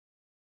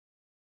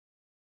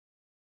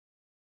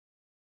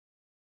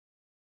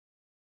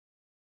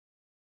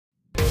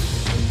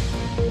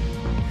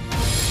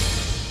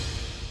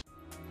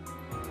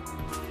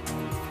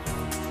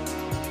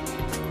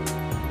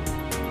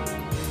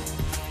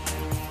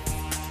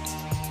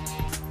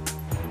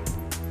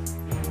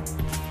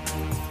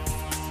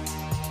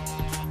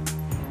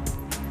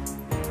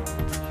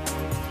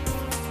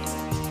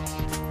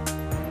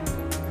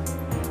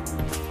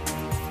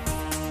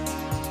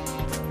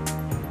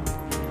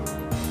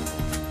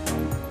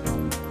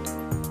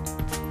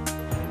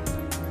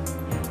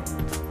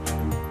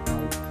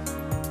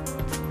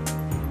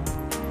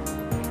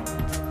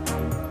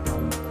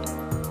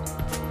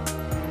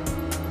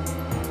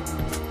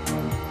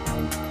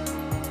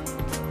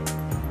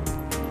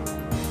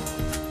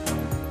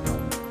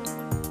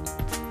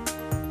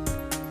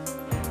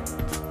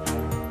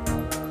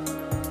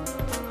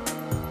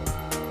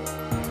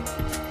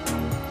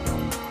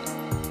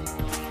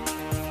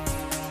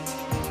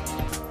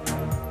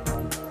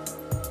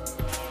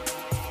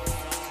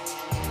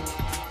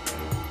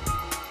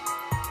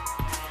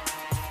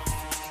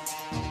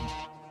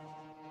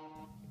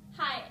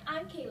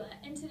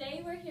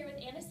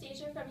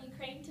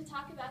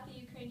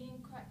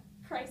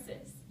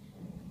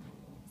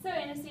So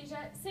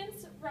Anastasia,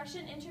 since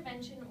Russian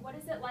intervention, what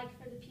is it like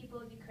for the people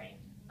of Ukraine?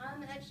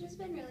 It's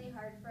just been really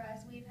hard for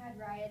us. We've had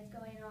riots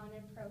going on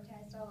and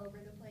protests all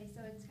over the place,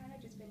 so it's kind of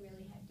just been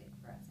really hectic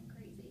for us and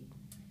crazy.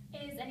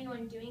 Is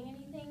anyone doing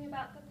anything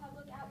about the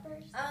public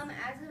outbursts?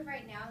 As of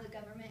right now, the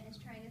government is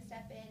trying to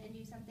step in and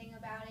do something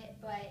about it,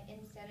 but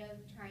instead of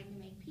trying to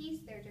make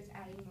peace, they're just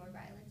adding more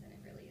violence, and it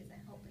really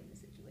isn't helping the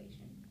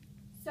situation.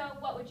 So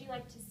what would you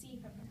like to see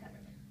from the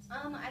government?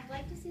 I'd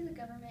like to see the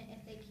government,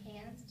 if they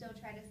can, still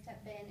try to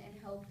step in and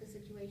help the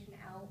situation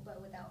out,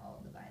 but without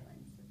all the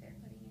violence that they're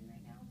putting in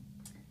right now.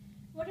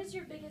 What is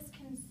your biggest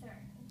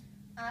concern?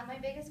 My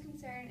biggest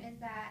concern is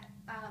that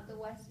the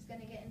West is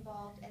going to get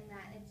involved and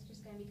that it's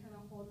just going to become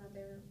a whole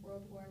other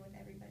world war with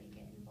everybody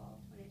getting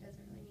involved when it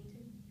doesn't really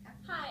need to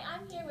happen. Hi,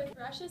 I'm here with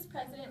Russia's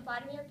President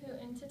Vladimir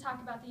Putin to talk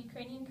about the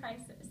Ukrainian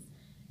crisis.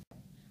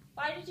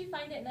 Why did you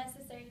find it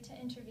necessary to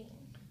intervene?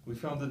 We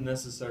found it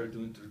necessary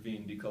to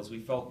intervene because we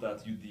felt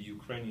that the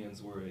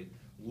Ukrainians were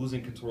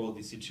losing control of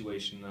the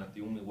situation, that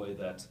the only way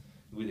that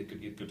they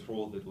could get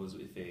control of it was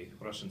if a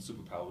Russian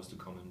superpower was to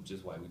come in, which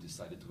is why we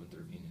decided to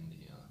intervene in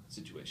the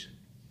situation.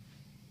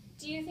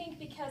 Do you think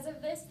because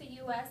of this the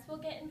U.S. will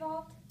get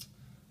involved?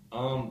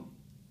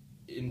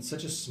 In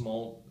such a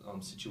small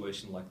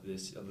situation like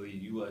this, the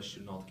U.S.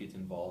 should not get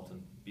involved,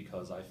 and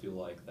because I feel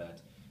like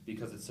that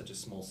because it's such a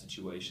small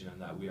situation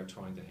and that we are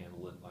trying to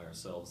handle it by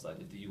ourselves, that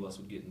if the U.S.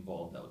 would get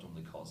involved, that would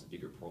only cause a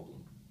bigger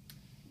problem.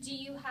 Do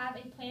you have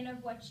a plan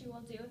of what you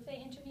will do if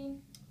they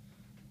intervene?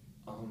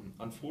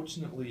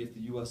 Unfortunately, if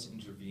the U.S.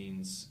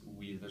 intervenes,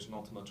 there's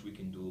not much we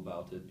can do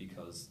about it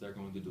because they're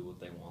going to do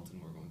what they want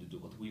and we're going to do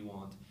what we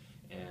want,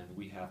 and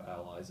we have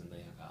allies and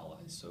they have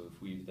allies. So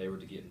if they were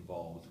to get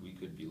involved, we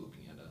could be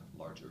looking at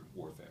a larger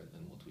warfare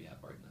than what we have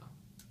right now.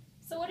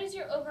 So what is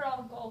your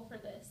overall goal for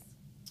this?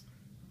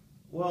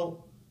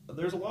 Well,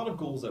 there's a lot of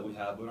goals that we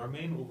have, but our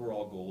main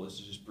overall goal is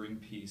to just bring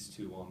peace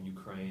to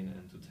Ukraine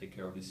and to take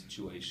care of the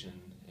situation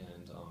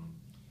and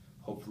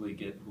hopefully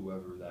get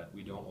whoever that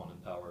we don't want in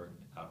power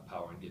out of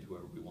power and get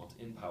whoever we want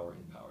in power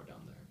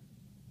down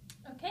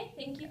there. Okay,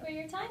 thank you for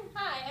your time.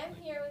 Hi, I'm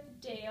here with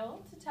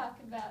Dale to talk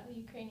about the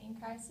Ukrainian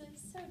crisis.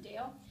 So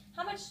Dale,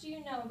 how much do you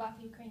know about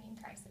the Ukrainian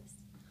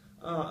crisis?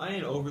 I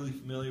ain't overly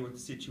familiar with the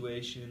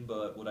situation,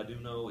 but what I do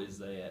know is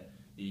that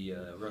the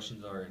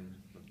Russians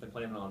they're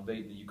planning on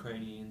invading the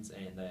Ukrainians,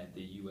 and that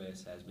the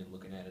U.S. has been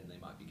looking at it and they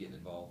might be getting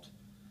involved.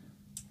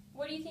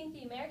 What do you think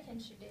the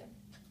Americans should do?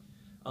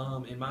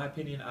 In my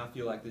opinion, I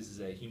feel like this is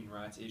a human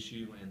rights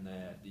issue and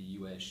that the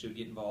U.S. should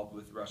get involved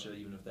with Russia,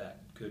 even if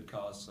that could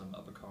cause some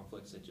upper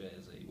conflict, such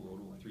as a World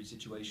War III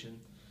situation.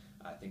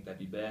 I think that'd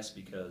be best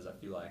because I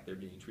feel like they're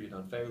being treated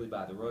unfairly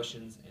by the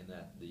Russians and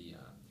that the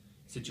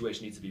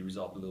situation needs to be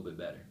resolved a little bit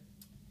better.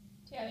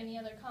 Do you have any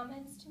other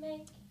comments to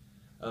make?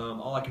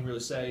 All I can really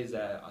say is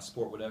that I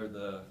support whatever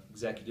the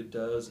executive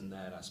does and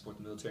that I support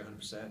the military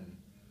 100%, and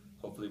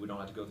hopefully we don't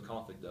have to go to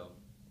conflict though.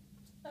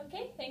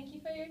 Okay, thank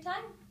you for your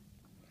time.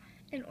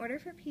 In order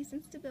for peace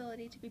and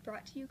stability to be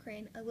brought to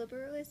Ukraine, a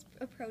liberalist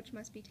approach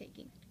must be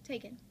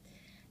taken.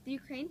 The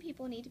Ukraine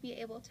people need to be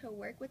able to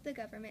work with the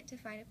government to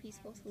find a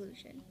peaceful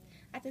solution.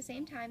 At the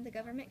same time, the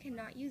government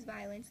cannot use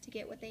violence to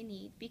get what they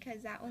need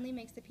because that only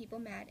makes the people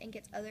mad and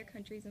gets other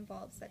countries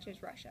involved, such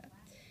as Russia.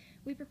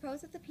 We propose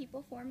that the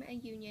people form a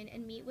union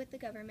and meet with the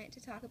government to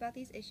talk about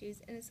these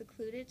issues in a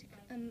secluded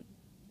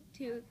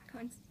to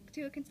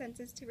a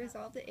consensus to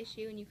resolve the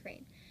issue in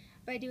Ukraine.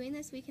 By doing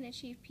this, we can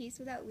achieve peace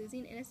without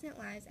losing innocent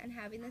lives and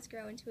having this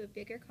grow into a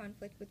bigger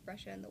conflict with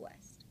Russia and the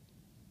West.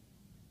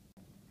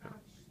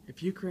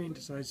 If Ukraine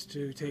decides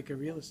to take a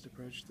realist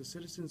approach, the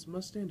citizens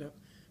must stand up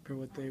for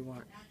what they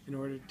want in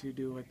order to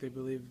do what they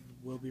believe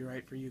will be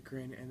right for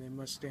Ukraine, and they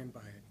must stand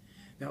by it.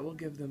 That will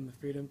give them the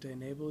freedom to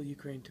enable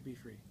Ukraine to be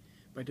free.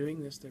 By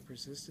doing this, their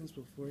persistence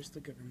will force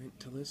the government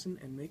to listen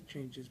and make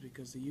changes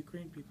because the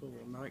Ukraine people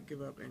will not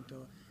give up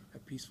until a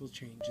peaceful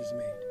change is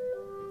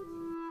made.